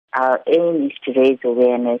our aim is to raise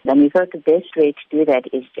awareness, and we thought the best way to do that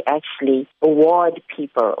is to actually award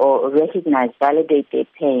people or recognize, validate their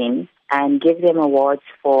pain, and give them awards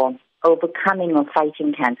for overcoming or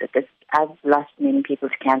fighting cancer. Because I've lost many people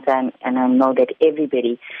to cancer, and I know that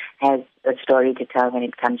everybody has a story to tell when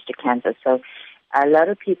it comes to cancer. So a lot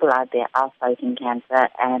of people out there are fighting cancer,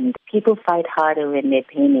 and people fight harder when their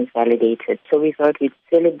pain is validated. So we thought we'd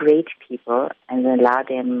celebrate people and allow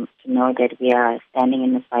them to know that we are standing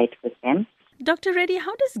in the fight with them. Dr. Reddy,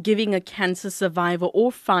 how does giving a cancer survivor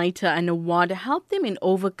or fighter an award help them in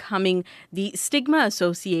overcoming the stigma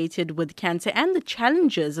associated with cancer and the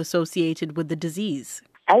challenges associated with the disease?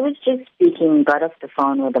 I was just got off the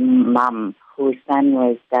phone with a mum whose son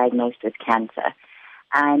was diagnosed with cancer,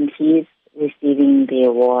 and he's receiving the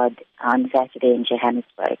award on Saturday in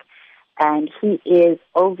Johannesburg. And he is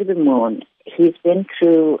over the moon. He's been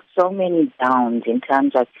through so many downs in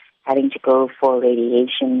terms of having to go for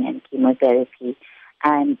radiation and chemotherapy.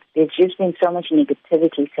 And there's just been so much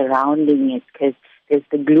negativity surrounding it because there's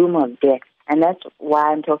the gloom of death. And that's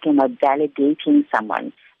why I'm talking about validating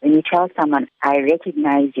someone. When you tell someone, I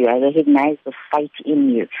recognize you, I recognize the fight in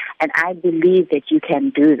you, and I believe that you can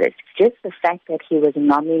do this. Just the fact that he was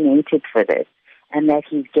nominated for this and that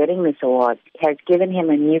he's getting this award has given him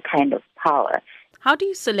a new kind of power. How do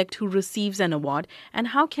you select who receives an award, and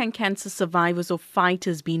how can cancer survivors or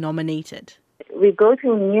fighters be nominated? We go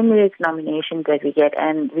through numerous nominations that we get,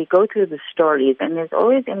 and we go through the stories, and there's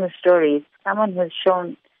always in the stories someone who's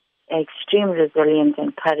shown extreme resilience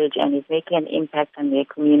and courage and is making an impact on their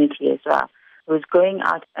community as well, who's going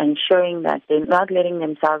out and showing that they're not letting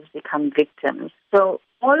themselves become victims. So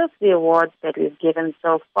all of the awards that we've given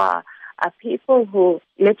so far are people who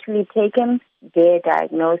literally taken their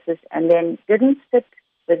diagnosis and then didn't sit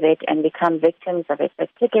with it and become victims of it, but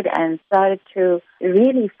took it and started to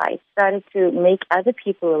really fight, started to make other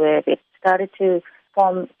people aware of it, started to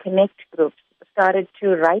form connect groups, started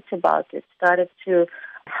to write about it, started to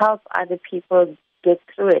help other people get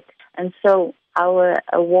through it. And so our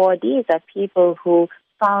awardees are people who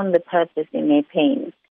found the purpose in their pain.